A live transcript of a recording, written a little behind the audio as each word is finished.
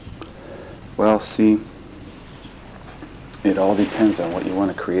Well, see, it all depends on what you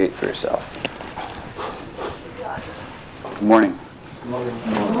want to create for yourself. Good morning.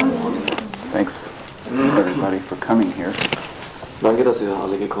 Thanks, everybody, for coming here. Danke, dass ihr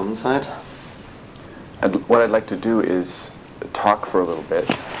alle gekommen seid. What I'd like to do is talk for a little bit.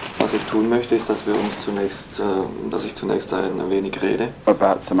 Was ich tun möchte, ist, dass ich zunächst ein wenig rede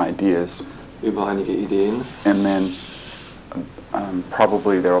about some ideas, über einige Ideen, and then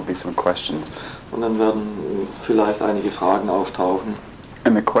probably there will be some questions. Und dann werden vielleicht einige Fragen auftauchen.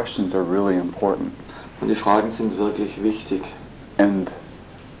 And the questions are really important. Und die Fragen sind wirklich wichtig. And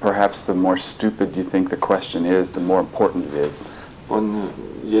perhaps the more stupid you think the question is, the more important it is. Und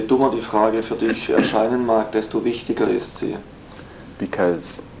je dummer die Frage für dich erscheinen mag, desto wichtiger ist sie.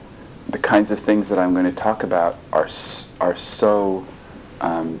 Because the kinds of things that I'm going to talk about are so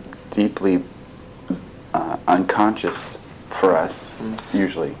deeply unconscious for us,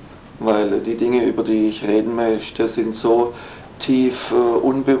 usually. Weil die Dinge, über die ich reden möchte, sind so tief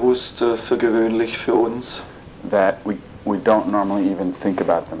unbewusst für gewöhnlich für uns, that we don't normally even think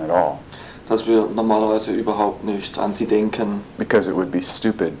about them at all. Dass wir normalerweise überhaupt nicht an sie denken. Because it would be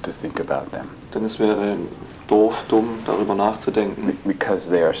stupid to think about them. Denn es wäre doof, dumm, darüber nachzudenken.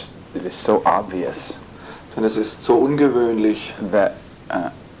 Because it is so obvious. Denn es ist so ungewöhnlich. That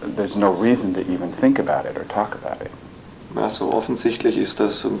there's no reason to even think about it or talk about it. Ja, so offensichtlich ist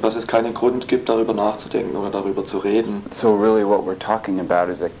das, dass es keinen Grund gibt, darüber nachzudenken oder darüber zu reden. So really what we're talking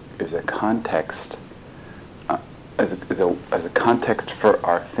about is a context, as a context for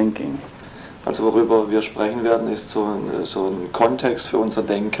our thinking. Also worüber wir sprechen werden, ist so ein Kontext für unser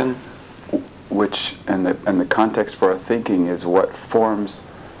Denken. Which and the context for our thinking is what forms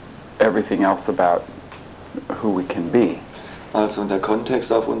everything else about who we can be. Also der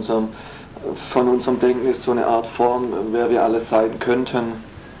Kontext von unserem Denken ist so eine Art Form, wer wir alles sein könnten.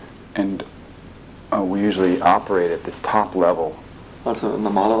 And we usually operate at this top level. Also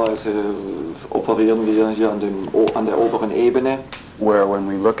normalerweise operieren wir hier an der oberen Ebene. Where when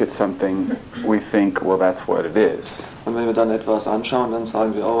we look at something, we think, well, that's what it is. Und wenn wir dann etwas anschauen, dann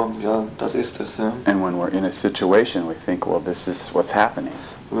sagen wir, oh, ja, das ist es. Ja. And when we're in a situation, we think, well, this is what's happening.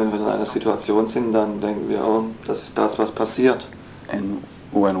 Und wenn wir in einer Situation sind, dann denken wir, oh, das ist das, was passiert. And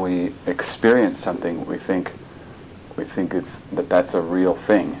when we experience something, we think that's a real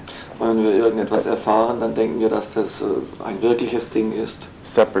thing. Und wenn wir irgendetwas erfahren, dann denken wir, dass das ein wirkliches Ding ist.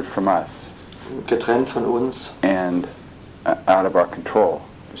 Separate from us. Getrennt von uns. And out of our control,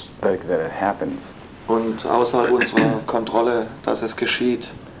 just like that it happens. Und außerhalb unserer Kontrolle, dass es geschieht.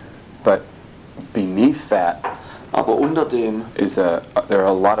 But beneath that, aber unter dem, there are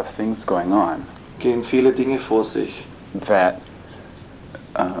a lot of things going on. Gehen viele Dinge vor sich. That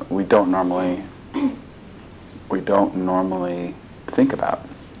we don't normally think about.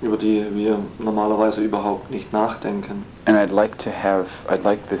 Über die wir normalerweise überhaupt nicht nachdenken. And I'd like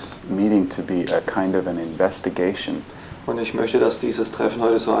this meeting to be a kind of an investigation. Und ich möchte, dass dieses Treffen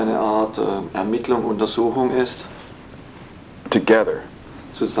heute so eine Art Ermittlung, Untersuchung ist. Together.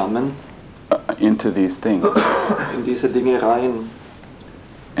 Zusammen. Into these things. In diese Dinge rein.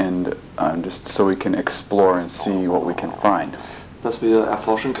 And just so we can explore and see what we can find. Dass wir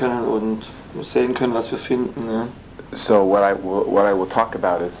erforschen können und sehen können, was wir finden. Ja. So what I will talk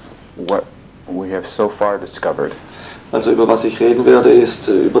about is what we have so far discovered. Also über was ich reden werde, ist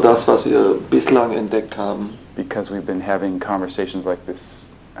über das, was wir bislang entdeckt haben. Because we've been having conversations like this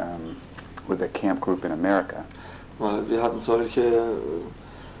with a camp group in America. Weil wir hatten solche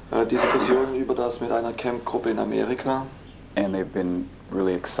Diskussionen über das mit einer Campgruppe in Amerika. And they've been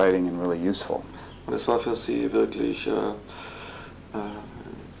really exciting and really useful. Und es war für sie wirklich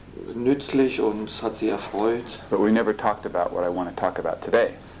nützlich und es hat sie erfreut. But we never talked about what I want to talk about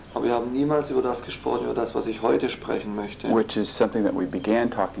today. Aber wir haben niemals über das gesprochen, über das, was ich heute sprechen möchte. Which is something that we began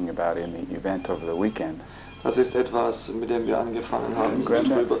talking about in the event over the weekend. Das ist etwas, mit dem wir angefangen haben,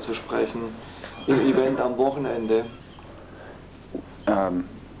 darüber zu sprechen, im Event am Wochenende. And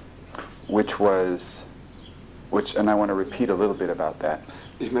I want to repeat a little bit about that.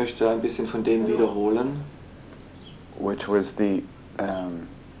 Ich möchte ein bisschen von dem wiederholen. Which was the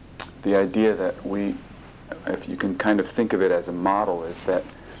idea that we, if you can kind of think of it as a model, is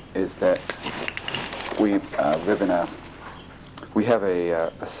that we we have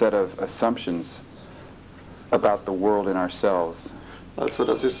a set of assumptions about the world and ourselves. Also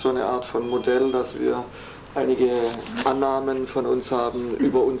das ist so eine Art von Modell, dass wir einige Annahmen von uns haben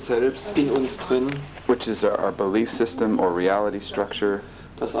über uns selbst, in uns drin. Which is our belief system or reality structure.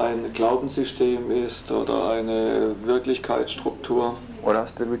 Das ein Glaubenssystem ist oder eine Wirklichkeitsstruktur. What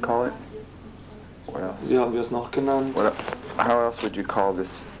else did we call it? What else? Wie haben wir es noch genannt? How else would you call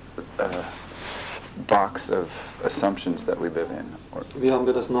this this box of assumptions that we live in. Or, Wie haben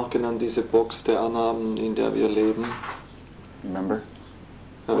wir das noch genannt, diese Box der Annahmen, in der wir leben? remember?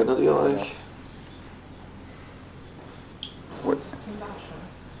 Erinnert ihr euch? What?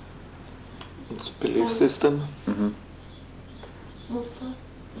 Das Belief System, Mhm. Muster.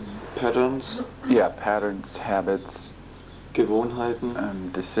 Patterns, Yeah, patterns, habits, Gewohnheiten,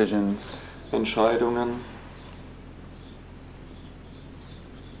 decisions, Entscheidungen,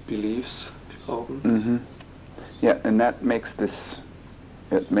 Beliefs, Glauben. Mm-hmm. Yeah, and that makes this,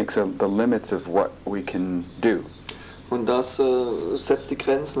 it makes the limits of what we can do. Und das setzt die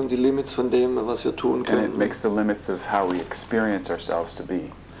Grenzen und die Limits von dem, was wir tun And it können. makes the limits of how we experience ourselves to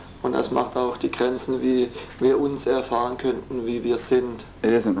be. Und das macht auch die Grenzen, wie wir uns erfahren könnten, wie wir sind. It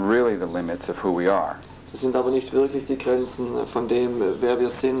isn't really the limits of who we are, Das sind aber nicht wirklich die Grenzen von dem, wer wir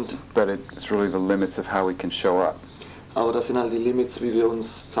sind. but it's really the limits of how we can show up. Aber das sind halt die Limits, wie wir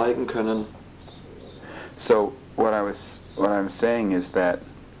uns zeigen können. So what I'm saying is that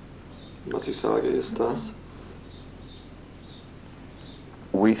Was ich sage, ist das.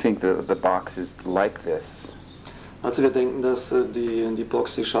 we think that the box is like this, Also wir denken, dass die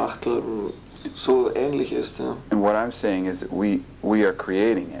Box, die Schachtel so ähnlich ist. Ja. and what I'm saying is that we are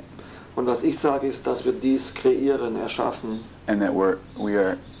creating it, Und was ich sage, ist, dass wir dies kreieren, erschaffen. and that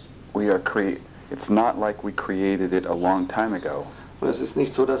it's not like we created it a long time ago, Und es ist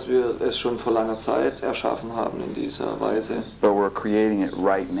nicht so, dass wir es schon vor langer Zeit erschaffen haben in dieser Weise. but we're creating it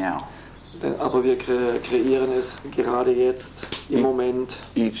right now. Aber wir kreieren es gerade jetzt, im Moment.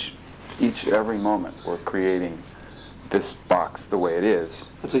 Every moment we're creating this box the way it is,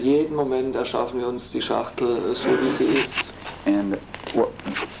 Also jeden Moment erschaffen wir uns die Schachtel so, wie sie ist. and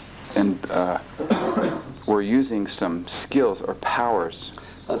we're using some skills or powers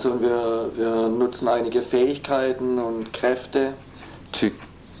Also wir nutzen einige Fähigkeiten und Kräfte,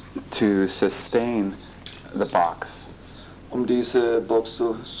 to sustain the box, um diese Box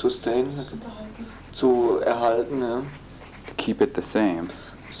zu zu erhalten, ja. to keep it the same,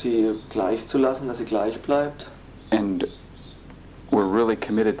 Sie gleich zu lassen, dass sie gleich bleibt. and we're really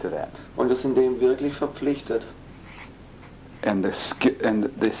committed to that. Und wir sind dem wirklich verpflichtet. And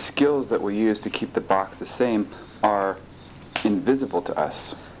the skills that we use to keep the box the same are invisible to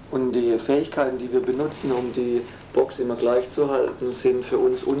us. Und die Fähigkeiten, die wir benutzen, um die Box immer gleich zu halten, sind für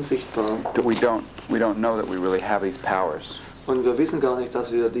uns unsichtbar. That we don't know that we really have these powers, Und wir wissen gar nicht,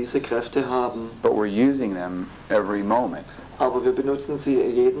 dass wir diese Kräfte haben. but we're using them every moment, Aber wir benutzen sie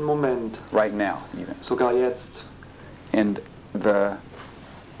jeden Moment, right now even. sogar jetzt. And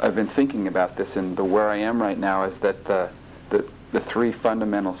I've been thinking about this, and where I am right now is that the three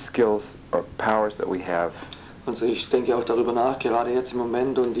fundamental skills or powers that we have Also ich denke auch darüber nach, gerade jetzt im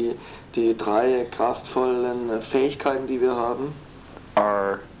Moment, und die drei kraftvollen Fähigkeiten, die wir haben,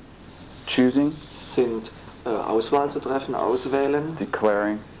 are choosing, sind Auswahl zu treffen, auswählen,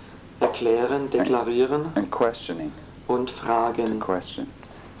 declaring, erklären, deklarieren and questioning. und To fragen. question.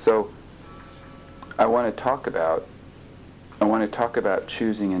 So I want to talk about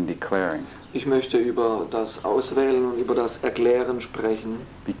choosing and declaring, Ich möchte über das Auswählen und über das Erklären sprechen,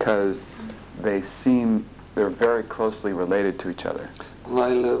 because they're very closely related to each other,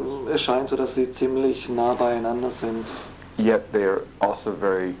 weil es scheint so, dass sie ziemlich nah beieinander sind. yet they're also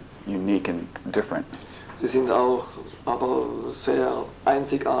very unique and different. Sie sind auch aber sehr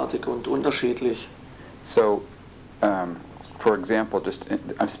einzigartig und unterschiedlich. So, for example,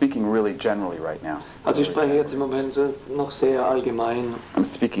 I'm speaking really generally right now. Also ich spreche jetzt im Moment noch sehr allgemein. I'm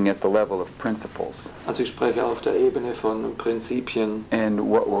speaking at the level of principles, Also ich spreche auf der Ebene von Prinzipien. and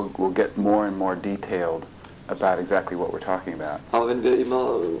what we'll get more and more detailed about exactly what we're talking about, Aber wenn wir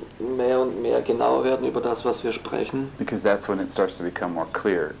immer mehr und mehr genau werden über das, was wir sprechen, because that's when it starts to become more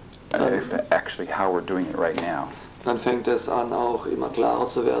clear as to actually how we're doing it right now. dann fängt es an, auch immer klarer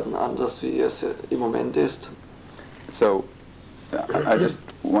zu werden, anders wie es im Moment ist. So I just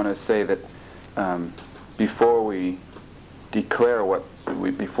want to say that before we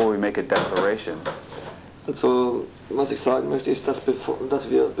make a declaration, Also was ich sagen möchte, ist, dass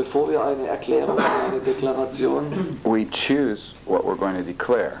bevor wir eine Erklärung machen, eine Deklaration, we choose what we're going to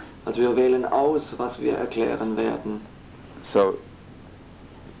declare. also wir wählen aus, was wir erklären werden. So,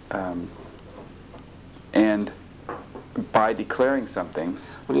 and by declaring something,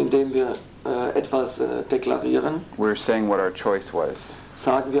 Und indem wir etwas deklarieren, we're saying what our choice was.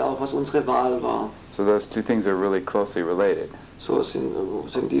 sagen wir auch, was unsere Wahl war. So those two things are really closely related, So sind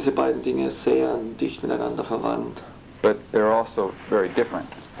diese beiden Dinge sehr dicht miteinander verwandt. but they're also very different.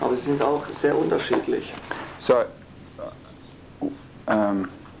 Aber sie sind auch sehr unterschiedlich. So,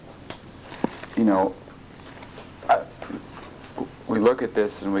 you know, we look at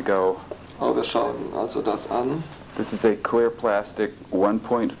this and we go, Aber wir schauen also das an This is a clear plastic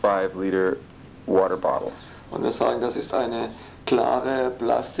 1.5 liter water bottle. und wir sagen, das ist eine klare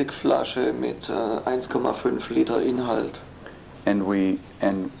Plastikflasche mit 1,5 Liter Inhalt. And we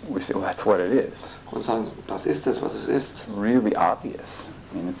say, well, that's what it is. Und sagen, das ist es, was es ist. Really obvious.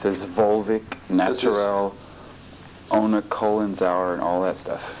 I mean, it says Volvic, Naturel, Ona Kohlensäure, and all that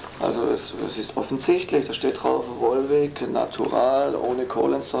stuff. Also es ist offensichtlich, da steht drauf Volvic, Natural, ohne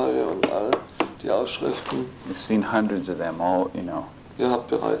Kohlensäure und all die Ausschriften. You've seen hundreds of them, all, you know. Ihr habt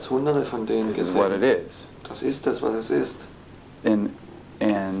bereits hunderte von denen This is what it gesehen. is. Das ist es, was es ist. And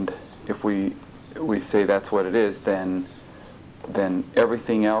if we say that's what it is, then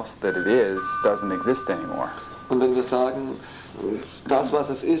everything else that it is doesn't exist anymore. Und wenn wir sagen, das, was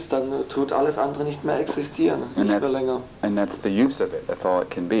es ist, dann tut alles andere nicht mehr existieren, nicht mehr länger. And that's the use of it. That's all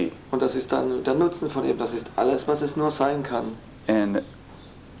it can be. Und das ist dann der Nutzen von ihm, das ist alles, was es nur sein kann. And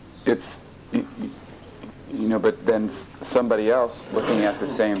it's, you know, but then somebody else looking at the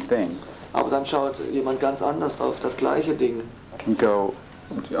same thing Aber dann schaut jemand ganz anders auf das gleiche Ding. can go,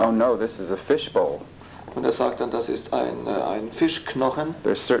 oh no, this is a fish bowl. Und er sagt dann, das ist ein Fischknochen.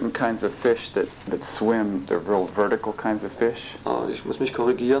 There's certain kinds of fish that swim, they're real vertical kinds of fish. Ich muss mich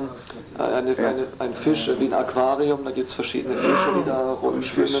korrigieren. Ein Fisch wie ein Aquarium, da gibt es verschiedene Fische, die da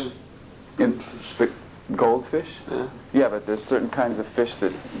rumschwimmen. And the goldfish? Yeah. Yeah, but there's certain kinds of fish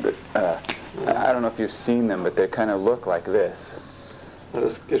that I don't know if you've seen them, but they kind of look like this. Ja,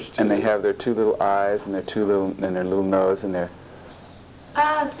 das gibt And they have their two little eyes and their little nose and their.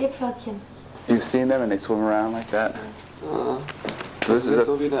 Ah, Seepferdchen. You've seen them and they swim around like that. Ja, So das this ist is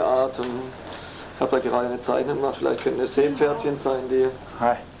so wie eine Art, ich habe da gerade eine Zeichnung gemacht, vielleicht können es Seepferdchen sein, die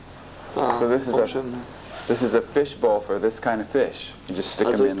hi. da So this is rumschwimmen. This is a fish bowl for this kind of fish. You just stick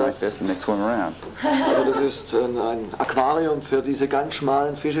Also them in ist like das- this and they swim around. Also das ist ein Aquarium für diese ganz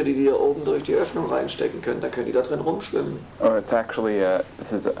schmalen Fische, die hier oben durch die Öffnung reinstecken können. Da können die da drin rumschwimmen. Or it's actually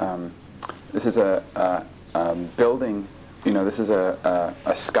this is a building. You know, this is a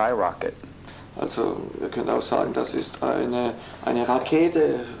skyrocket. Also wir können auch sagen, das ist eine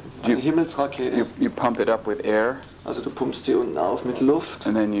Rakete, eine Himmelsrakete. You pump it up with air Also du pumpst sie unten auf mit Luft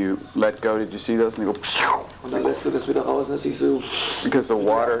and then you let go. Did you see those? And they go. und dann lässt du das wieder raus und es sich so... Because the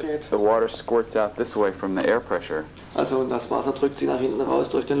water squirts out this way from the air pressure. Also und das Wasser drückt sie nach hinten raus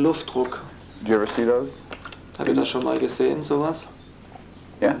durch den Luftdruck. Did you ever see those? Habt ihr das schon mal gesehen, sowas?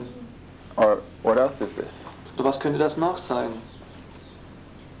 Yeah. Or what else is this? Oder was könnte das noch sein?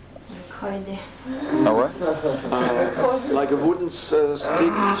 Keule. Oh what? Like a wooden stick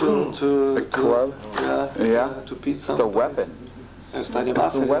to A club? Yeah. to beat It's a something. weapon. Es ist eine It's a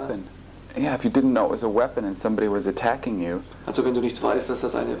Waffe. Ja. weapon. Yeah. If you didn't know it was a weapon and somebody was attacking you, Also wenn du nicht weißt, dass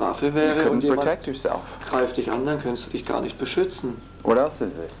das eine Waffe you wäre und couldn't jemand protect yourself. greift dich an, dann kannst du dich gar nicht beschützen. What else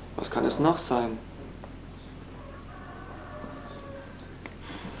is this? Was kann es noch sein?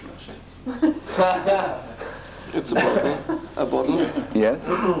 It's a bottle. A bottle. Yes.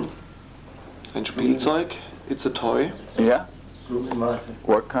 Ein Spielzeug. It's a toy. Yeah.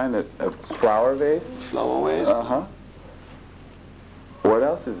 What kind of a flower vase? Flower vase. Uh-huh. What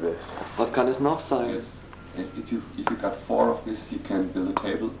else is this? Was kann es noch sein? Yes. If you got 4 of this, you can build a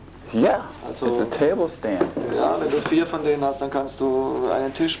table. Yeah. Also- It's a table stand. Ja, wenn du 4 von denen hast, dann kannst du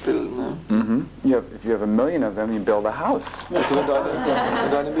einen Tisch bilden. Ne? Mm-hmm. If you have 1 million of them, you build a house. Also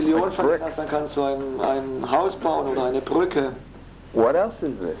wenn du eine Million von denen hast, dann kannst du ein Haus bauen oder eine Brücke. What else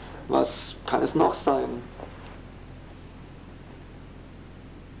is this? Was kann es noch sein?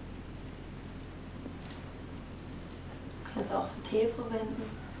 Kann es auch für Tee verwenden.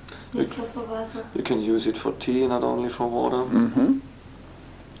 Nicht nur für Wasser. You can use it for tea, not only for water. Mm-hmm.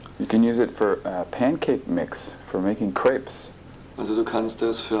 You can use it for pancake mix, for making crepes. Also du kannst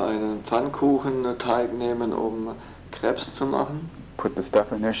es für einen Pfannkuchenteig nehmen, um Crepes zu machen. Put the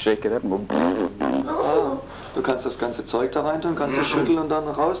stuff in there, shake it up, and go. Ah, du kannst das ganze Zeug da rein tun, kannst es schütteln und dann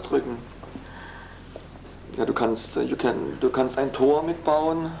rausdrücken. Ja, du kannst ein Tor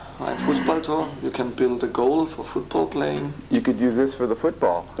mitbauen, ein Fußballtor. You can build a goal for football playing. You could use this for the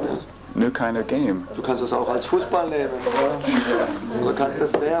football. Yes. New kind of game. Du kannst es auch als Fußball nehmen. Ja. Oder kannst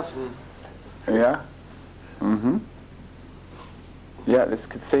es werfen. Yeah. Mm-hmm. Yeah, this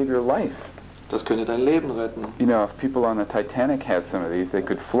could save your life. Das könnte dein Leben retten. You know, if people on the Titanic had some of these, they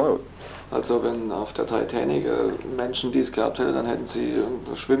could float. Also wenn auf der Titanic Menschen dies gehabt hätten, dann hätten sie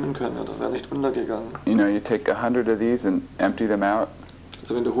schwimmen können oder wären nicht untergegangen. You know, you take 100 of these and empty them out,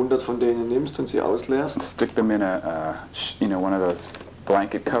 Also wenn du 100 von denen nimmst und sie ausleerst, stick them in one of those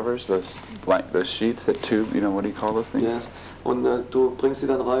blanket covers, those sheets that tube. You know, what do you call those things? ja, Und du bringst sie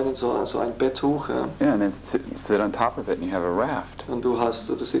dann rein in so ein Betttuch, ja. Yeah, and then sit on top of it and you have a raft. Und du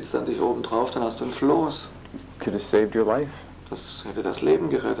sitzt dann dich oben drauf, dann hast du ein Floß. Could have saved your life. Das hätte das Leben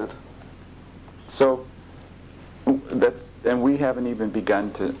gerettet. So, and we haven't even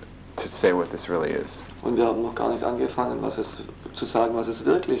begun to say what this really is. Und wir haben noch gar nicht angefangen, zu sagen, was es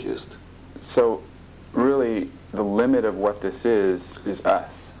wirklich ist. So, really, the limit of what this is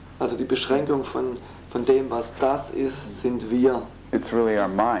us. Also die Beschränkung von dem, was das ist, sind wir. It's really our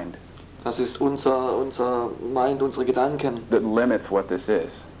mind Das ist unser Mind, unsere Gedanken. that limits what this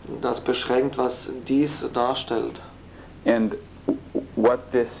is. Das beschränkt, was dies darstellt. And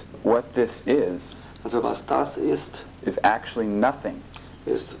what this is Also was das ist actually nothing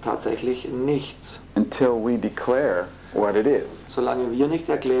ist tatsächlich nichts, until we declare what it is. solange wir nicht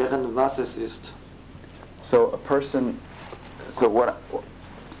erklären, was es ist. So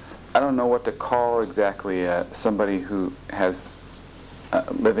I don't know what to call exactly somebody who has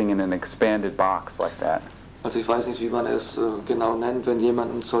living in an expanded box like that. Also ich weiß nicht, wie man es genau nennt, wenn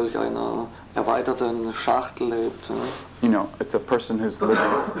jemand in solch einer erweiterten Schachtel lebt. You know, it's a person who's living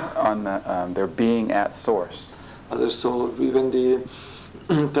on their being at source. Also es ist so, wie wenn die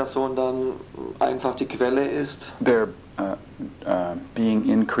Person dann einfach die Quelle ist, Their being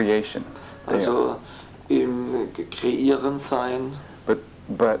in creation. also im Kreieren sein.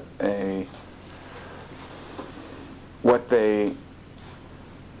 But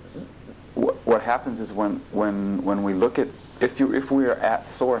what happens is when we look at if we are at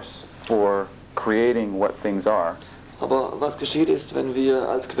source for creating what things are, Aber was geschieht ist, wenn wir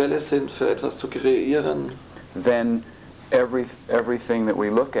als Quelle sind für etwas zu kreieren, then everything that we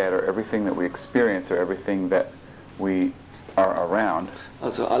look at or everything that we experience or everything that we are around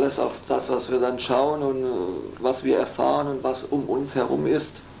also alles auf das, was wir dann schauen und was wir erfahren und was um uns herum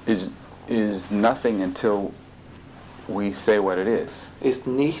ist nothing until we say what it is.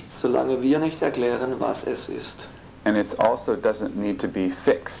 Nichts, solange wir nicht erklären, was es ist. And it also doesn't need to be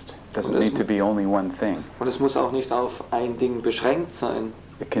fixed. Doesn't need to be only one thing. Und es muss auch nicht auf ein Ding beschränkt sein.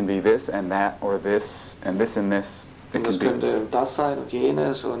 It can be this and that or this and this and this. It Und das can be, könnte das sein und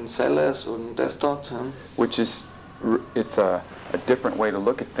jenes und selles und das dort. which is it's a different way to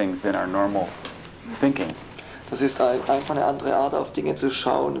look at things than our normal thinking. Das ist einfach eine andere Art, auf Dinge zu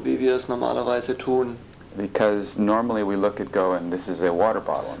schauen, wie wir es normalerweise tun. Because normally we look at go and this is a water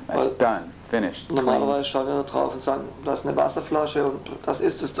bottle and that's done, finished, clean, Normalerweise schauen wir da drauf und sagen, das ist eine Wasserflasche und das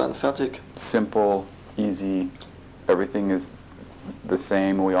ist es dann, fertig. simple, easy. Everything is the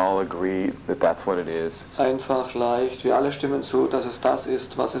same. We all agree that that's what it is. Einfach, leicht, wir alle stimmen zu, dass es das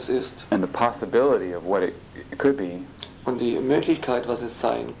ist, was es ist. And the possibility of what it could be Und die Möglichkeit, was es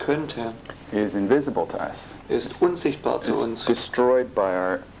sein könnte, is invisible to us. ist unsichtbar zu It's uns, destroyed by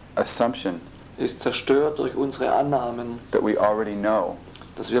our assumption ist zerstört durch unsere Annahmen, that we already know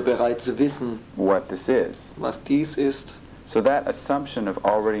dass wir bereits wissen, what this is. was dies ist. So that assumption of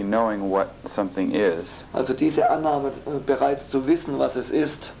already knowing what something is Also diese Annahme, bereits zu wissen, was es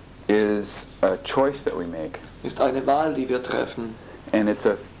ist a choice that we make. ist eine Wahl, die wir treffen. And it's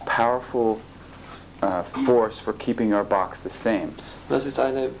a powerful force for keeping our box the same. Das ist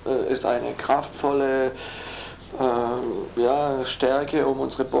eine kraftvolle Stärke, um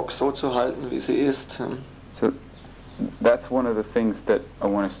unsere Box so zu halten, wie sie ist. So that's one of the things that I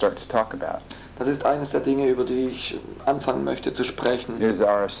want to start to talk about, Das ist eines der Dinge, über die ich anfangen möchte zu sprechen. is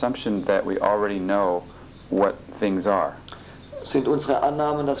our assumption that we already know what things are. Sind unsere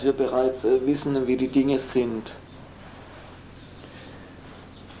Annahmen, dass wir bereits wissen, wie die Dinge sind.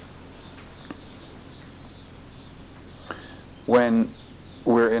 When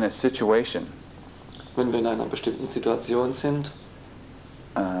we're in a situation, Wenn wir in einer bestimmten Situation sind,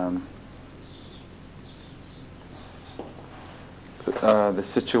 the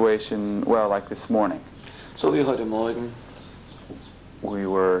situation, well, like this morning, so wie heute Morgen, we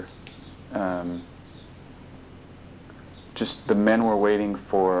were just the men were waiting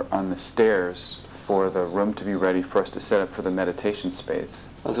for on the stairs for the room to be ready for us to set up for the meditation space.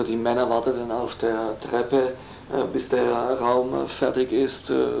 also die Männer warteten auf der Treppe, bis der Raum fertig ist,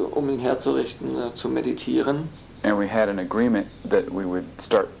 um ihn herzurichten, zu meditieren. And we had an agreement that we would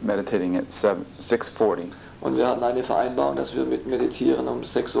start meditating at 6:40. Und wir hatten eine Vereinbarung, dass wir mit Meditieren um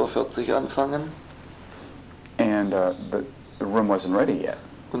 6:40 Uhr anfangen. And the room wasn't ready yet.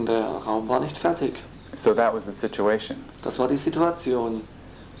 Und der Raum war nicht fertig. So that was the situation. Das war die Situation.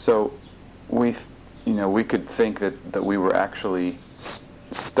 So we could think that we were actually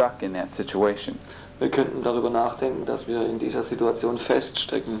stuck in that situation. Wir könnten darüber nachdenken, dass wir in dieser Situation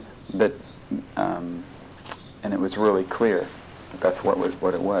feststecken. That and it was really clear that that's what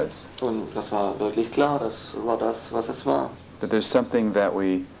it was. Und das war wirklich klar, das war das, was es war. that there's something that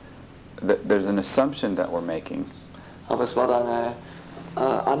there's an assumption that we're making. Aber es war da eine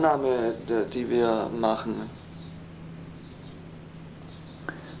Annahme, die wir machen,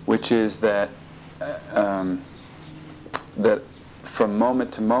 Which is that that from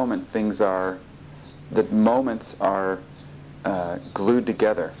moment to moment that moments are glued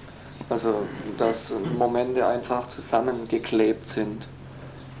together, also dass Momente einfach zusammengeklebt sind.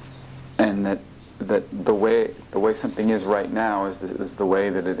 and that the way something is right now is the way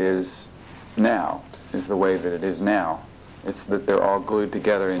that it is now, is the way that it is now. It's that they're all glued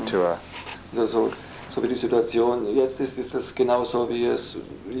together into a Also so wie die Situation jetzt ist das genauso wie es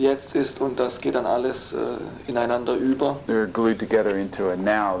jetzt ist und das geht dann alles ineinander über. they're glued together into a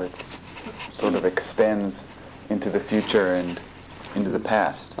now that's sort of extends into the future and into the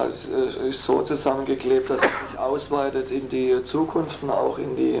past. Also es ist so zusammengeklebt, dass es sich ausweitet in die Zukunft und auch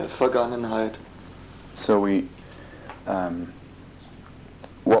in die Vergangenheit. So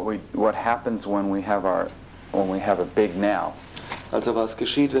what happens when we have a big now? Also was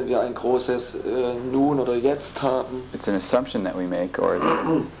geschieht, wenn wir ein großes Nun oder Jetzt haben, It's an assumption that we make, or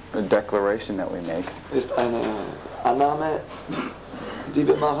a declaration that we make, ist eine Annahme, die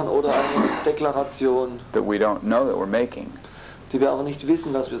wir machen oder eine Deklaration, that we don't know that we're making, die wir aber nicht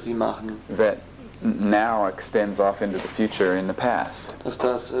wissen, dass wir sie machen. that now extends off into the future in the past. Dass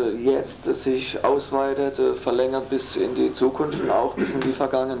das Jetzt sich ausweitet, verlängert bis in die Zukunft und auch bis in die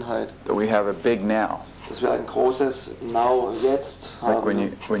Vergangenheit. That we have a big now. Dass wir ein großes Now Jetzt Like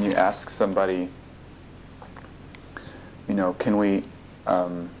when haben. you ask somebody, can we,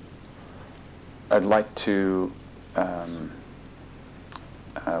 I'd like to,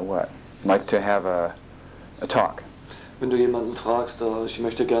 like to have a talk. Wenn du jemanden fragst, ich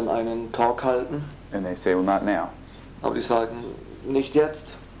möchte gern einen Talk halten, And they say, well, not now. aber die sagen, nicht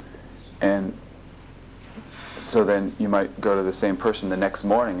jetzt. And so then you might go to the same person the next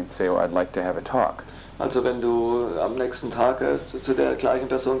morning and say, well, I'd like to have a talk. Also wenn du am nächsten Tag zu der gleichen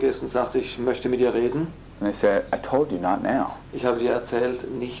Person gehst und sagst, ich möchte mit dir reden, And they say, I told you, not now. ich habe dir erzählt,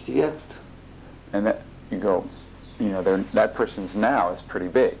 nicht jetzt. And that you go, that person's now is pretty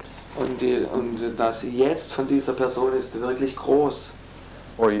big. Und das Jetzt von dieser Person ist wirklich groß.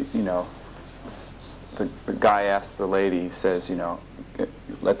 Or the guy asks the lady, he says,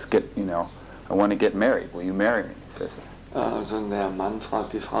 let's get, I want to get married. Will you marry me? He says. Also der Mann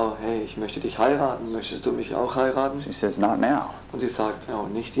fragt die Frau, hey, ich möchte dich heiraten, möchtest du mich auch heiraten? She says, not now. Und sie sagt, oh,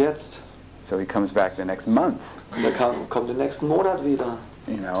 nicht jetzt. So he comes back the next month. Und er kommt den nächsten Monat wieder,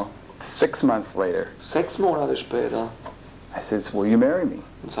 6 months later. 6 Monate später, I says, will you marry me?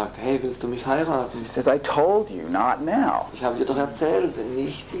 und sagt, hey, willst du mich heiraten? She says, I told you, not now. Ich habe dir doch erzählt,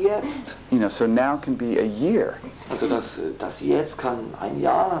 nicht jetzt. So now can be a year. Also das Jetzt kann ein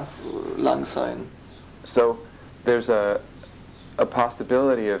Jahr lang sein. So there's a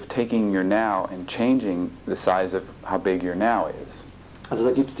possibility of taking your now and changing the size of how big your now is. Also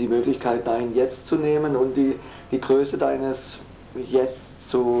da gibt es die Möglichkeit, dein Jetzt zu nehmen und die Größe deines Jetzt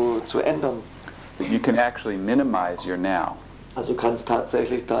zu ändern. That you can actually minimize your now, Also du kannst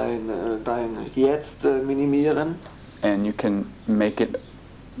tatsächlich dein Jetzt minimieren and you can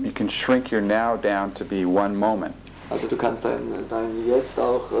shrink your now down to be one moment. Also du kannst dein Jetzt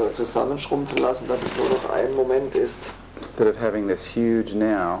auch zusammenschrumpfen lassen, dass es nur noch ein Moment ist. Instead of having this huge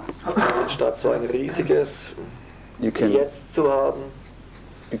now, Anstatt so ein riesiges you can Jetzt zu haben,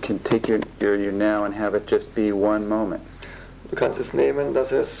 take your now and have it just be one moment. du kannst es nehmen,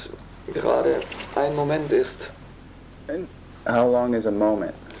 dass es gerade ein Moment ist. And how long is a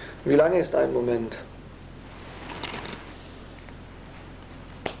moment? Wie lange ist ein Moment?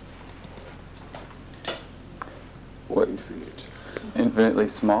 What? Infinitely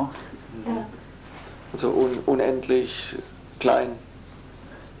small? Ja. Also unendlich klein.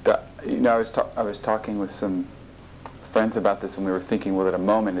 I was talking with some friends about this, and we were thinking, well, that a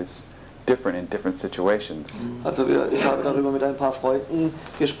moment is different in different situations. Also ich habe darüber mit ein paar Freunden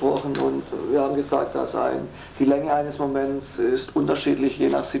gesprochen und wir haben gesagt, dass die Länge eines Moments ist unterschiedlich je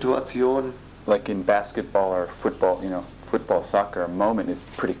nach Situation. Like in basketball or football, football, soccer, a moment is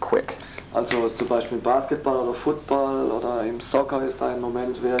pretty quick. Also zum Beispiel Basketball oder Football oder im Soccer ist ein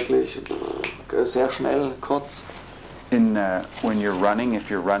Moment wirklich sehr schnell, kurz. When you're running, if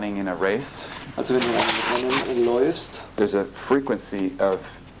you're running in a race, Also wenn du ein Rennen läufst, there's a frequency of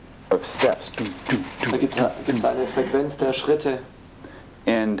steps. da gibt es eine Frequenz der Schritte.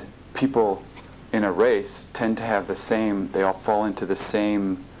 And people in a race tend to have they all fall into the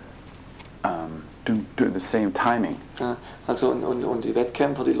same timing. Ja, also und die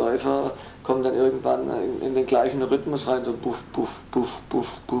Wettkämpfer, die Läufer kommen dann irgendwann in den gleichen Rhythmus rein, so buff, buff, buff,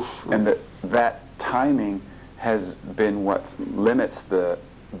 buff, buff. And that timing has been what limits the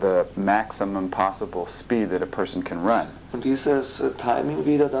maximum possible speed that a person can run. Und dieses Timing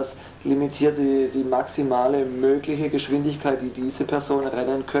wieder, das limitiert die maximale mögliche Geschwindigkeit, die diese Person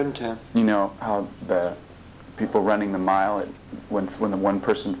rennen könnte. You know how the people running the mile, when the one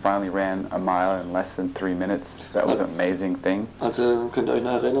person finally ran a mile in less than 3 minutes, that was an amazing thing. Also könnt ihr euch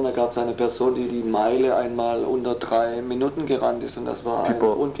noch erinnern, da gab es eine Person, die Meile einmal unter 3 Minuten gerannt ist und das war ein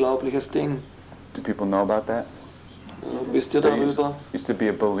unglaubliches Ding. Do people know about that? Wisst ihr There darüber? used to be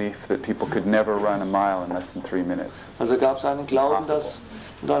a belief that people could never run a mile in less than 3 minutes. Also gab es einen Glauben,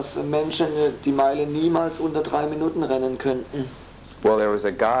 dass Menschen die Meile niemals unter 3 Minuten rennen könnten. Well, there was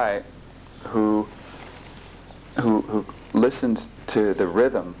a guy who listened to the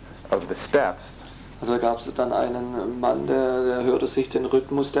rhythm of the steps, Also gab es dann einen Mann, der hörte sich den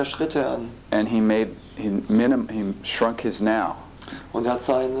Rhythmus der Schritte an. and he shrunk his now. Und er hat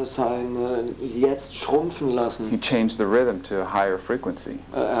sein Jetzt schrumpfen lassen. He changed the rhythm to a higher frequency,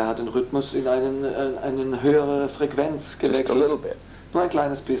 Er hat den Rhythmus in eine höhere Frequenz just a little gewechselt. bit. Nur ein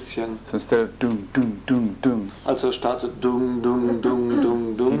kleines bisschen. So instead of doom, doom, doom, doom, Also statt Dung, Dung, Dung, Dung,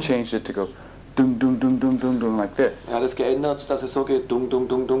 he Dung. changed it to go doom, doom, doom, doom, doom, doom, like this. Er hat es geändert, dass es so geht. Dung, Dung,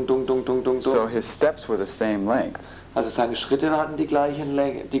 Dung, Dung, Dung, Dung, Dung, Dung, So Dung. his steps were the same length, Also seine Schritte hatten die gleiche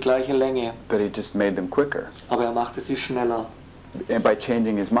Länge, but he just made them quicker, aber er machte sie schneller, and by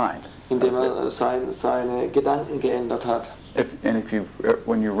changing his mind. indem That's it. er seine Gedanken geändert hat.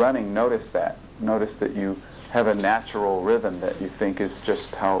 When you're running, notice that you have a natural rhythm that you think is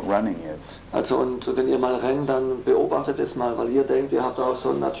just how running is. Also und wenn ihr mal rennt, dann beobachtet es mal, weil ihr denkt, ihr habt auch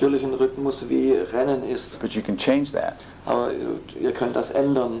so einen natürlichen Rhythmus, wie Rennen ist. But you can change that. Aber ihr könnt das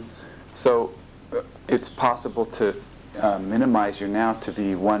ändern. So it's possible to minimize your now to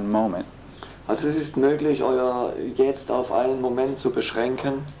be one moment, Also es ist möglich, euer Jetzt auf einen Moment zu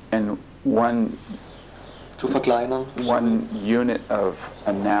beschränken, and one zu verkleinern. unit of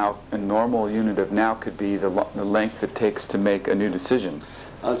a now, a normal unit of now could be the length it takes to make a new decision.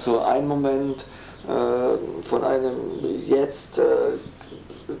 Also ein Moment von einem Jetzt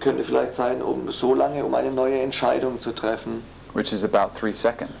könnte vielleicht sein, so lange, um eine neue Entscheidung zu treffen, Which is about 3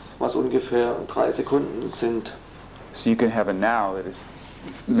 seconds. was ungefähr 3 Sekunden sind. So you can have a now that is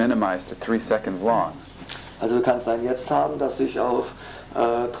minimized to 3 seconds long. Also du kannst ein Jetzt haben, das sich auf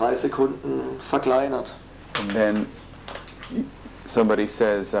 3 Sekunden verkleinert. And then somebody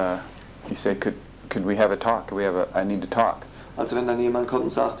says, you say, could we have a talk? I need to talk. Also wenn dann jemand kommt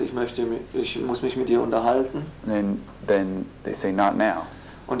und sagt, ich muss mich mit dir unterhalten, Then they say, not now.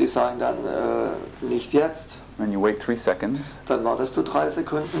 und die sagen dann, nicht jetzt, And you wait 3 seconds, dann wartest du 3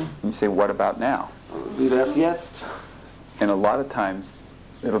 Sekunden. and you say, what about now? Wie wär's jetzt? And a lot of times,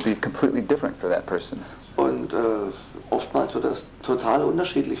 it'll be completely different for that person. Und oftmals wird das total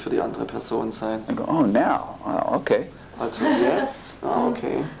unterschiedlich für die andere Person sein. And go, oh, now, oh, okay. Also jetzt? Ah,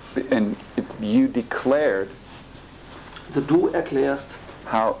 okay. And you declared Also du erklärst,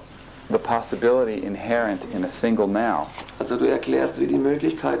 how the possibility inherent in a single now. also du erklärst, wie die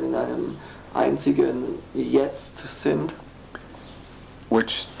Möglichkeiten in einem einzigen Jetzt sind,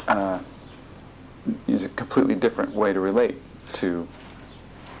 Which is a completely different way to relate to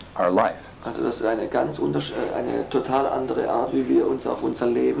our life. also das ist eine eine total andere Art, wie wir uns auf unser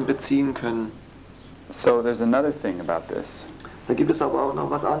Leben beziehen können. So there's another thing about this, Da gibt es aber auch noch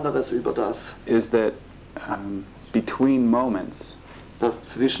was anderes über das, is that between moments dass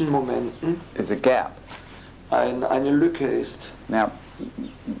zwischen Momenten is a gap. eine Lücke ist. Now,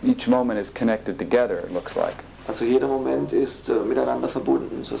 each moment is connected together, it looks like. Also jeder Moment ist miteinander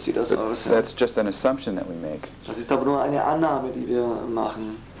verbunden, so sieht das But aus. Ja. that's just an assumption that we make. Das ist aber nur eine Annahme, die wir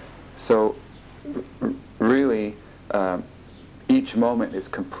machen. So, really, each moment is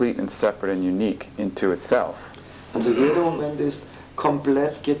complete and separate and unique into itself. Also jeder Moment ist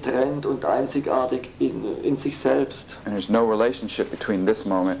komplett getrennt und einzigartig in sich selbst. And there's no relationship between this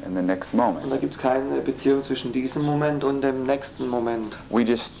moment and the next Und moment. da gibt es keine Beziehung zwischen diesem Moment und dem nächsten Moment.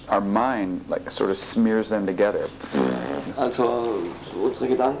 Our mind, like, sort of smears them together. Also unsere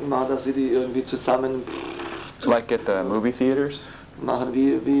Gedanken machen, dass wir die irgendwie zusammen Like at the movie theaters, machen,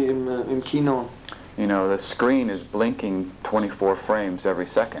 wie im Kino. you know, the screen is blinking 24 frames every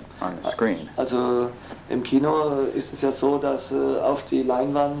second on the screen. Also im Kino ist es ja so, dass auf die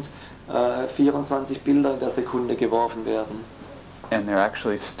Leinwand 24 Bilder in der Sekunde geworfen werden. And they're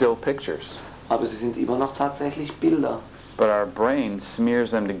actually still pictures. Aber sie sind immer noch tatsächlich Bilder. But our brain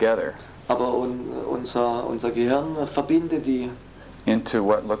smears them together Aber unser Gehirn verbindet die, into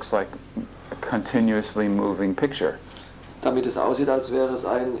what looks like a continuously moving picture. damit es aussieht, als wäre es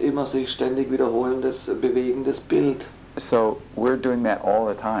ein immer sich ständig wiederholendes, bewegendes Bild. So we're doing that all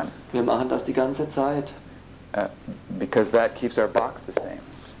the time. Wir machen das die ganze Zeit. because that keeps our box the same.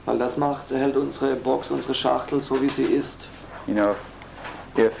 Weil das hält unsere Box, unsere Schachtel so wie sie ist. You know,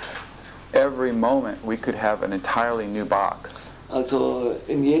 if every moment we could have an entirely new box, Also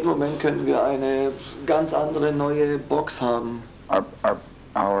in jedem Moment könnten wir eine ganz andere neue Box haben.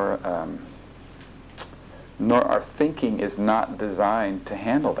 Our thinking is not designed to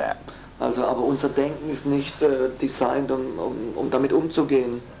handle that. Also, aber unser Denken ist nicht designt, um damit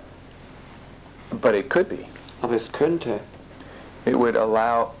umzugehen. But it could be. Aber es könnte. It would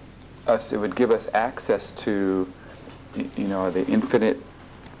allow us, it would give us access to, you know, the infinite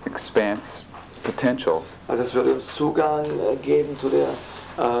expanse potential. Also es würde uns Zugang geben zu der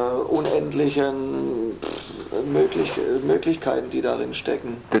unendlichen Möglichkeiten, die darin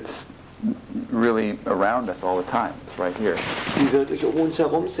stecken. That's really around us all the time. It's right here. Die wirklich um uns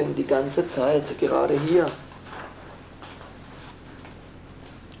herum sind, die ganze Zeit, gerade hier.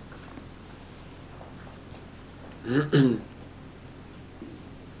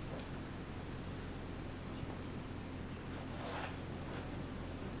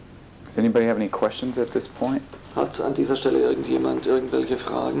 Does anybody have any questions at this point? Hat an dieser Stelle irgendjemand irgendwelche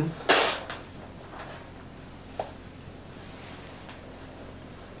Fragen?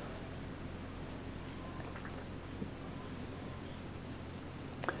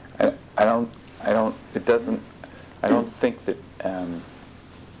 I don't think that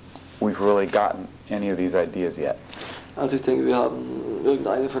we've really gotten any of these ideas yet. Also ich denke, wir haben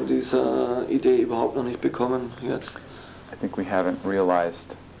irgendeine von dieser Idee überhaupt noch nicht bekommen jetzt. I think we haven't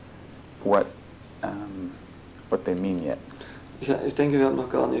realized what they mean yet. Ich denke, wir haben noch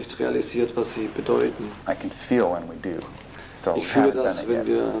gar nicht realisiert, was sie bedeuten. I can feel when we do. So Ich we fühle haven't done das, it wenn yet.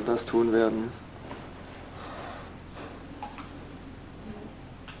 wir das tun werden.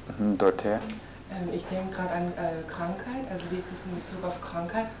 Dorothea? Ich denke gerade an Krankheit, also wie ist das in Bezug auf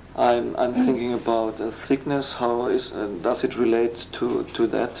Krankheit? I'm thinking about sickness. How does it relate to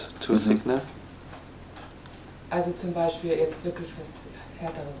that, to sickness? Also zum Beispiel jetzt wirklich was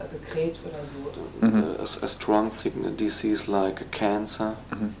Härteres, also Krebs oder so. A strong sickness, disease like cancer.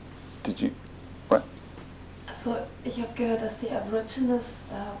 Did you? What? Also ich habe gehört, dass die Aborigines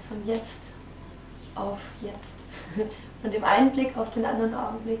von jetzt auf jetzt, von dem einen Blick auf den anderen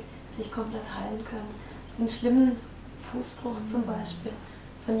Augenblick sich komplett heilen können. Einen schlimmen Fußbruch zum Beispiel.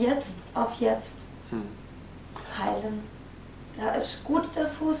 Von jetzt auf jetzt heilen. Da ist gut der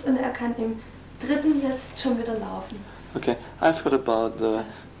Fuß und er kann im dritten jetzt schon wieder laufen. Okay, I've heard about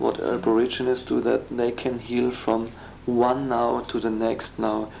what Aborigines do, that they can heal from one now to the next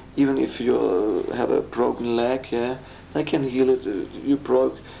now. Even if you have a broken leg, yeah, they can heal it.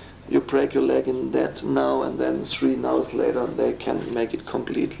 You break your leg in that now, and then 3 hours later they can make it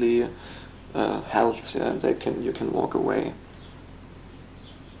completely healthy. Yeah, you can walk away.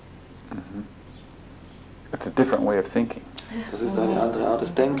 It's a different way of thinking. Das ist eine andere Art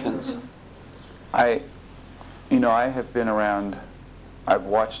des Denkens. I have been around. I've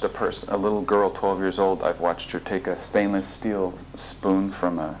watched a little girl, 12 years old. I've watched her take a stainless steel spoon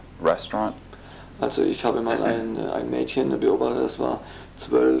from a restaurant. Also ich habe mal ein Mädchen beobachtet, das war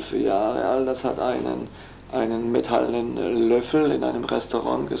 12 Jahre alt, das hat einen metallenen Löffel in einem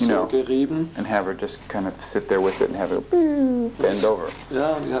Restaurant gerieben. And have her just kind of sit there with it and have it bend over.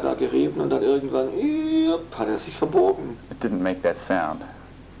 Ja, und die hat da gerieben und dann irgendwann hat er sich verbogen. It didn't make that sound.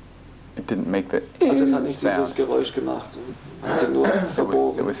 It didn't make the Also es hat nicht sound. dieses Geräusch gemacht, hat sich nur It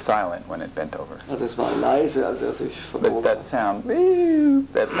verbogen. was silent when it bent over. Also es war leise, als er sich But verbogen that hat. sound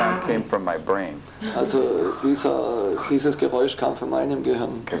came from my brain Also dieses Geräusch kam von meinem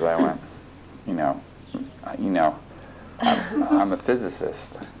Gehirn. because I went, I'm a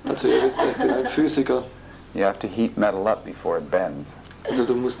physicist. Also ihr wisst ja, ich bin ein Physiker. You have to heat metal up before it bends, Also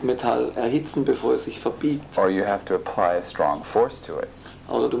du musst Metall erhitzen, bevor es sich verbiegt. or you have to apply a strong force to it.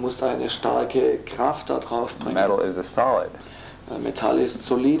 Oder du musst eine starke Kraft da drauf bringen. Metal is a solid Metall ist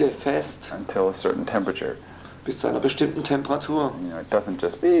solide, fest, until a certain temperature. bis zu einer bestimmten Temperatur. It doesn't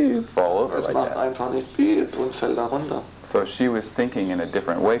just fall over Es like macht that. einfach nicht piep und fällt da runter. So she was thinking in a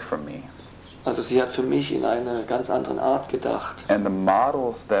different way from me. Also sie hat für mich in einer ganz anderen Art gedacht. And the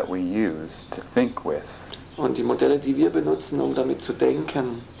models that we use to think with Und die Modelle, die wir benutzen, um damit zu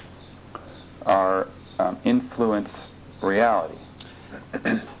denken, are influence reality.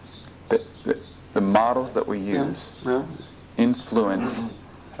 The models that we use ja, influence,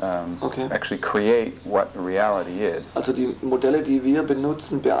 Okay. actually create what reality is. also die Modelle, die wir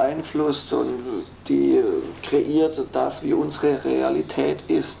benutzen, beeinflusst und die kreiert das, wie unsere Realität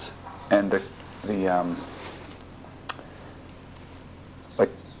ist. And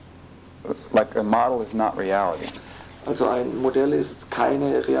like a model is not reality, Also ein Modell ist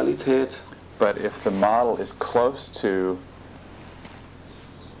keine Realität, But if the model is close to,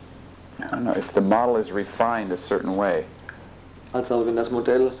 I don't know, if the model is refined a certain way, Also wenn das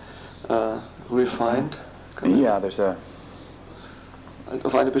Modell refined, kann man- yeah, there's a,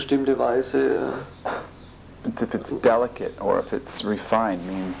 auf eine bestimmte Weise, if it's delicate or if it's refined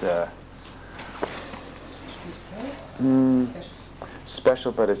means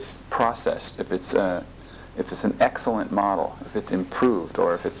special, but it's processed. If it's an excellent model, if it's improved,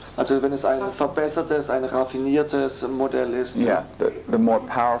 or if it's also wenn es ein verbessertes, ein raffiniertes Modell ist, yeah, the more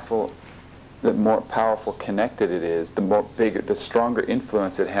powerful connected it is, the stronger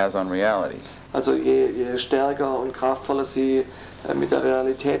influence it has on reality. also je stärker und kraftvoller sie mit der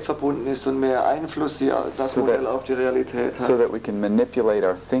Realität verbunden ist und mehr Einfluss sie das So Modell that- auf die Realität So hat, that we can manipulate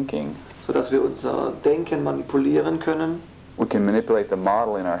our thinking, sodass wir unser Denken manipulieren können, we can manipulate the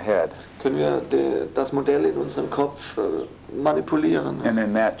model in our head, können wir das Modell in unserem Kopf manipulieren. and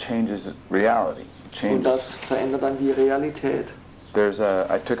then that changes reality. It Und das changes. verändert dann die Realität.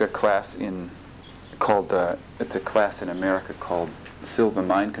 I took a class it's a class in America called Silva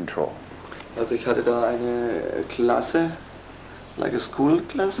Mind Control. Also ich hatte da eine Klasse, like a school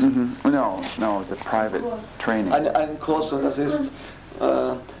class, No, it's a private training. einen Kurs und das ist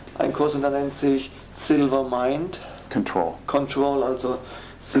ein Kurs und der nennt sich Silver Mind Control. Control, also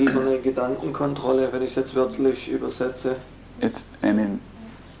silberne Gedankenkontrolle, wenn ich es jetzt wörtlich übersetze.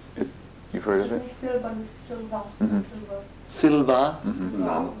 You've heard of it? Nicht Silber, nicht Silber. Mhm. Silva.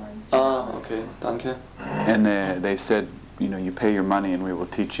 Silber. Ah, okay, danke. And they said, you pay your money and we will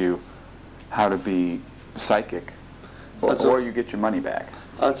teach you how to be psychic, or you get your money back.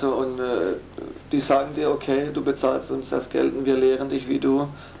 Also und die sagen dir, okay, du bezahlst uns das Geld und wir lehren dich, wie du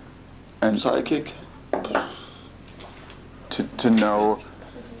And Psychic, to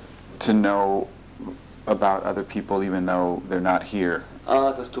know about other people even though they're not here.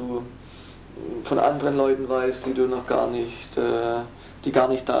 dass du von anderen Leuten weißt, die gar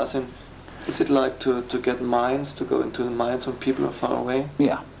nicht da sind. Is it like to get minds, to go into the minds of people who are far away?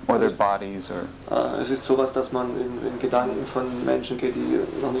 Yeah, or their bodies, or Es ist sowas, dass man in Gedanken von Menschen geht, die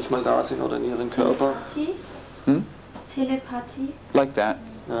noch nicht mal da sind oder in ihren Körper. Telepathie? Telepathie? like that.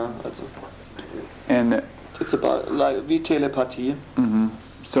 Ja, also And it's about, like, wie Telepathie.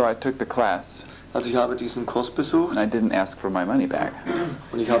 so I took the class, Also ich habe diesen Kurs besucht and I didn't ask for my money back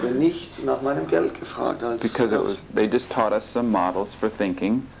und ich habe nicht nach meinem Geld gefragt. because they just taught us some models for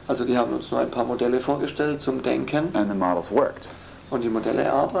thinking, Also die haben uns nur ein paar Modelle vorgestellt zum Denken and the models worked. und die Modelle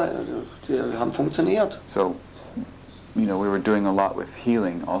die haben funktioniert. So, we were doing a lot with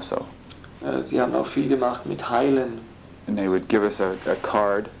healing also. Sie haben auch viel gemacht mit Heilen. And they would give us a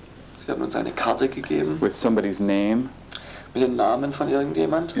card Sie haben uns eine Karte gegeben with somebody's name, mit dem Namen von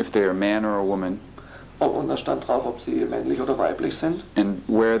irgendjemand. if they're a man or a woman, Und da stand drauf, ob sie männlich oder weiblich sind and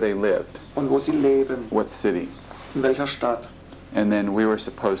where they lived, und wo sie leben, what city. in welcher Stadt. And then we were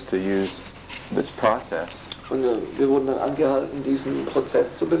supposed to use this process Und wir wurden dann angehalten, diesen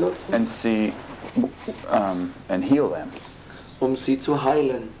Prozess zu benutzen, and see and heal them. um sie zu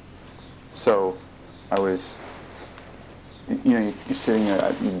heilen. So I was, you're sitting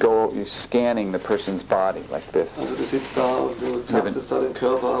there, you're scanning the person's body like this. Also du sitzt da und du tastest da den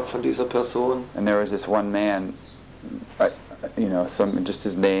Körper ab von dieser Person. And there was this one man, just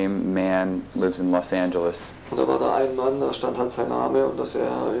his name, man, lives in Los Angeles. Und da war da ein Mann, da stand halt sein Name und dass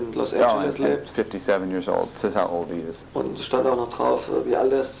er in Los Oh, Angeles and lebt. 57 years old. It says how old he is. Und es stand auch noch drauf, wie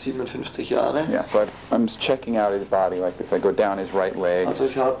alt er ist, 57 Jahre. Yeah, so I'm checking out his body like this. I go down his right leg. Also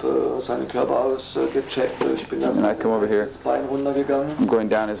ich habe seinen Körper ausgecheckt, ich bin dann And I come over here. das Bein runtergegangen, I'm going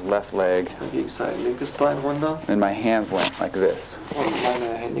down his left leg, dann ging sein linkes Bein runter and my hands went like this. und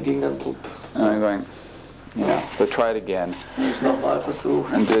meine Hände gingen dann plupp. And I'm going, so try it again. Ich nochmal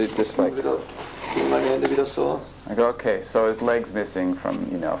versucht, And did it just like, wieder, gingen meine Hände wieder so. I go, okay, so his leg's missing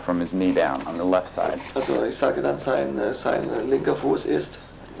from his knee down on the left side. Also ich sage dann, sein linker Fuß ist,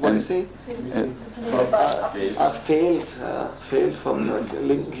 what is he? Fehlt vom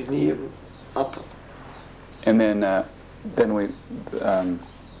linken Knie ab. And then we,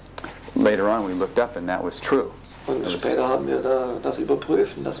 later on we looked up and that was true. Und It was- später haben wir das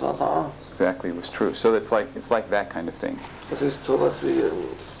überprüft und das war wahr. Exactly, it was true. So it's like that kind of thing. Das ist sowas wie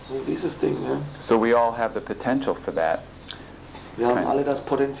dieses Ding. Ja. So we all have the potential for that. Wir haben alle das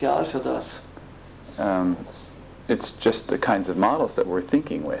Potenzial für das. It's just the kinds of models that we're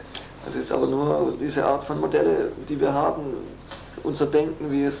thinking with. Es ist aber nur diese Art von Modelle, die wir haben, unser Denken,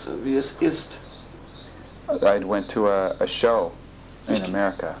 wie es ist. I went to a show in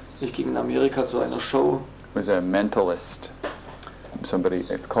America. Ich ging in Amerika zu einer Show. It was a mentalist.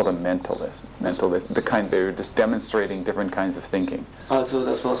 It's called a mentalist. The kind, they were just demonstrating different kinds of thinking. Also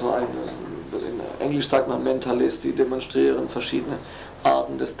das war so ein Englisch sagt man Mentalist, die demonstrieren verschiedene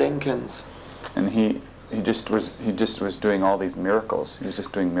Arten des Denkens. And he just was doing all these miracles. He was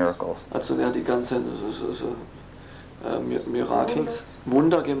just doing miracles. Also der hat die ganze Miracles,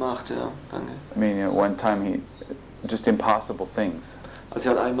 Wunder gemacht, ja, danke. I mean, one time he just impossible things. Also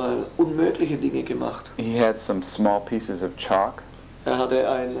er hat einmal unmögliche Dinge gemacht. He had some small pieces of chalk, Er hatte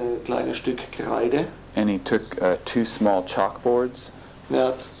ein kleines Stück Kreide. and he took 2 small chalkboards, Er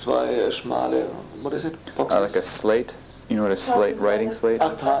hat 2 schmale, what is it, boxes? like a slate. You know what a slate, writing slate?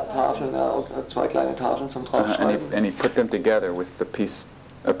 Ach, Tafeln, ja, 2 kleine Tafeln zum Draufschreiben. And he put them together with a piece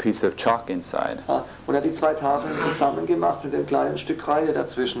of chalk inside. Ja, und er hat die 2 Tafeln zusammen gemacht mit dem kleinen Stück Kreide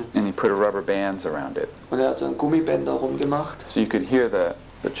dazwischen. And he put rubber bands around it, Und er hat dann Gummibänder rumgemacht. so you could hear the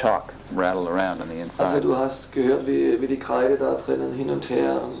chalk rattle around on the Also inside. du hast gehört, wie die Kreide da drinnen hin und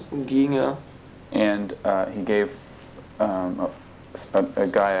her ging. Ja. And he gave a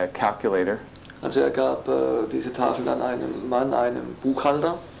guy a calculator, Also er gab diese Tafel dann einem Mann, einem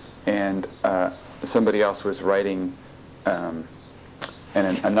Buchhalter. and somebody else was writing, and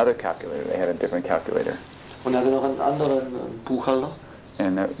another calculator. They had a different calculator. Und er hatte noch einen anderen Buchhalter.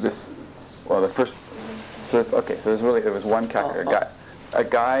 And the first, so there was one calculator. A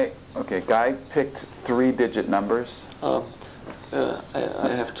guy picked 3-digit numbers. I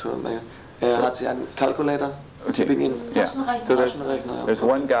have to. Er hat sich einen Calculator zu Beginn. Yeah. So Taschenrechner, ja. there's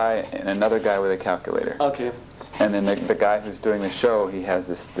one guy and another guy with a calculator. Okay. And then the guy who's doing the show, he has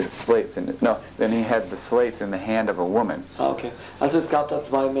the slates then he had the slates in the hand of a woman. Okay. Also es gab da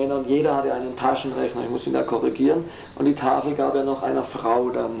 2 Männer und jeder hatte einen Taschenrechner. Ich muss ihn da korrigieren. Und die Tafel gab er noch einer Frau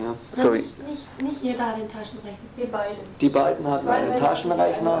dann. Ja. So Nicht jeder hat den Taschenrechner. Wir beide. Die beiden hatten einen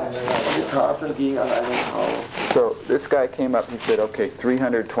Taschenrechner und die Tafel ging an eine Frau. So this guy came up, he said, okay,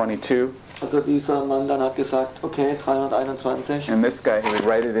 322. Also dieser Mann dann hat gesagt, okay, 321. And this guy, he would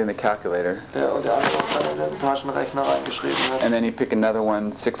write it in the calculator. Und der andere hat dann in den Taschenrechner reingeschrieben hat. And then he'd pick another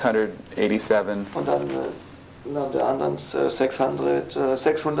one, 687. Und dann nahm der anderen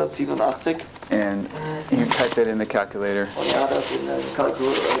 687. And he typed that in the calculator. Und er hat das in den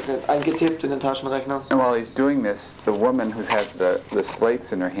eingetippt in den Taschenrechner. And while he's doing this, the woman who has the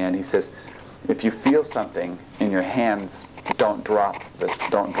slates in her hand, he says, if you feel something in your hands, don't drop the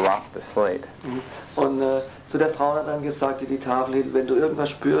slate. Und zu der Frau hat er dann gesagt, die die Tafel hielt, wenn du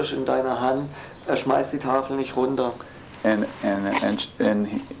irgendwas spürst in deiner Hand, schmeiß die Tafel nicht runter. And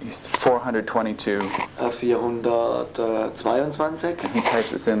he's 422. 422. He types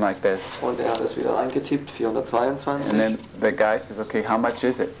this in like this. Und er hat es wieder eingetippt, 422. And then the guy says, okay, how much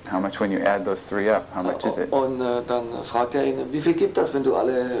is it? How much when you add those 3 up? How much is it? Und dann fragt er ihn, wie viel gibt das, wenn du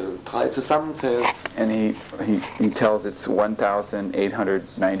alle 3 zusammenzählst? And he tells it's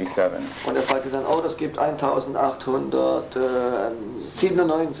 1,897. Und er sagte dann, oh, das gibt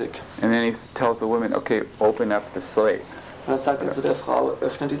 1897. And then he tells the woman, okay, open up the slate. Und dann sagt er zu der Frau,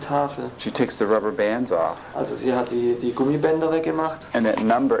 öffne die Tafel. She takes the rubber bands off, Also sie hat die Gummibänder weggemacht. and that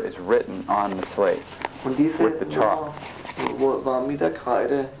number is written on the slate. Und diese With the chalk. Nummer war mit der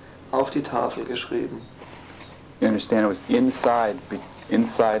Kreide auf die Tafel geschrieben. You understand? It was inside the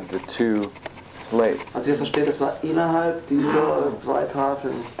 2 slates. Also ihr versteht, es war innerhalb dieser 2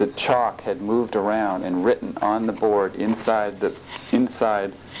 Tafeln. The chalk had moved around and written on the board inside, that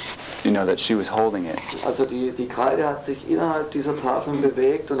she was holding it. Also die Kreide hat sich innerhalb dieser Tafeln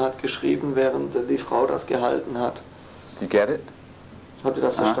bewegt und hat geschrieben, während die Frau das gehalten hat. Do you get it? Habt ihr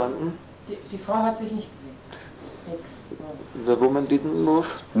das verstanden? Die Frau hat sich nicht bewegt. Nix. The woman didn't move.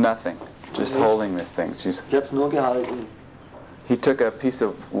 Nothing. Just holding this thing. Sie hat es nur gehalten. He took a piece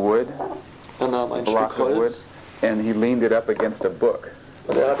of wood, Er nahm ein block Stück of wood, Holz and he leaned it up against a book.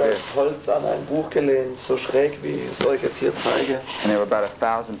 und er hat das Holz an ein Buch gelehnt, so schräg wie ich es euch jetzt hier zeige. And there were about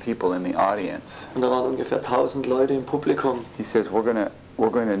 1,000 people in the audience. Und da waren ungefähr 1000 Leute im Publikum. He says, we're going to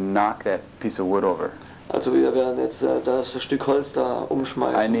knock that piece of wood over. Also wir werden jetzt das Stück Holz da I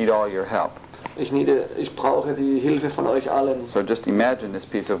umschmeißen. need all your help. Ich brauche die Hilfe von euch allen. So just imagine this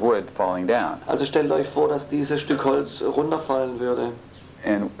piece of wood falling down. Also stellt euch vor, dass dieses Stück Holz runterfallen würde.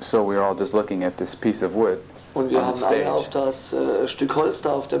 And so we're all just looking at this piece of wood Und wir on the haben alle auf stage. das Stück Holz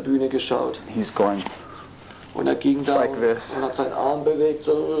da auf der Bühne geschaut. He's going, Und er ging da Like this. und hat seinen Arm bewegt,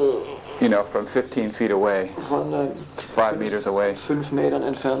 so from 15 feet away, von 5 meters away. 5 Metern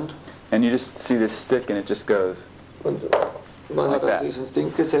entfernt. And you just see this stick and it just goes. Und man Like hat that. dann diesen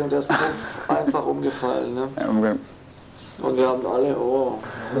Ding gesehen und der ist einfach umgefallen. Ne? And we're going, Und wir haben alle, oh.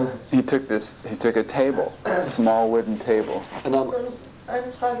 he took a table, a small wooden table. Er nahm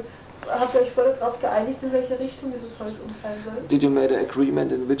Eine Frage. Habt ihr euch vorher darauf geeinigt, in welche Richtung dieses Holz umfallen soll? Did you make an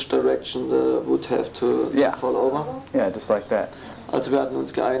agreement in which direction the wood have to Yeah. fall over? Yeah, just like that. Also wir hatten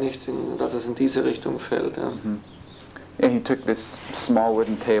uns geeinigt, dass es in diese Richtung fällt. Ja. And he took this small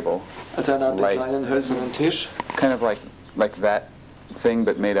wooden table, Also er nahm den Right. kleinen hölzernen Tisch, kind of like that thing,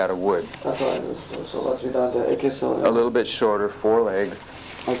 but made out of wood. also sowas wie da in der Ecke, so, A little bit shorter, 4 legs,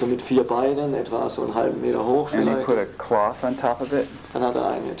 also mit 4 Beinen, etwa so einen halben Meter hoch and he vielleicht. put a cloth on top of it. Dann hat er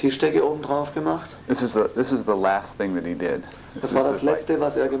eine Tischdecke oben drauf gemacht. This is the last thing that he did. Das war das Letzte,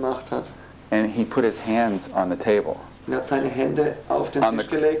 was er gemacht hat. And he put his hands on the table, Er hat seine Hände auf den on Tisch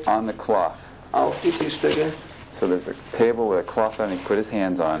gelegt, on the cloth. auf die Tischdecke. So there's a table with a cloth on it, he put his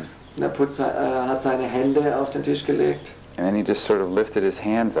hands on, Und er hat seine Hände auf den Tisch gelegt and then he just sort of lifted his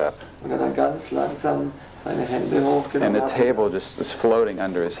hands up, und er hat dann ganz langsam seine Hände and hochgenommen. the table just was floating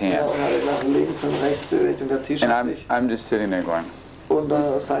under his Ja, hands. und hat nach links und rechts bewegt und der Tisch And hat sich I'm just sitting there going,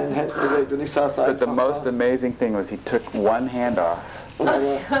 unter seinen Händen bewegt und ich saß da but the einfach most da. amazing thing was he took one hand off, Und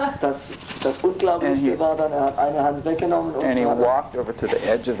das Unglaublichste war dann, er hat eine Hand weggenommen und and he hat walked over to the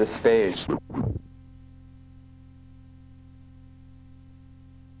edge of the stage.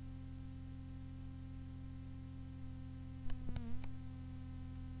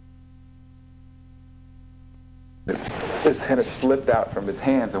 It kind of slipped out from his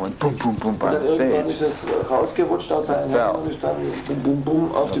hands and went boom, boom, boom und on dann the irgendwann stage. ist es rausgerutscht aus seinen Fell. Händen und ist dann bum, bum,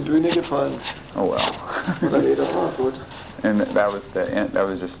 bum auf die Bühne gefallen. Oh well. Und dann geht er, gut. And that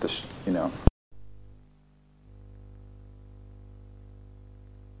was just the,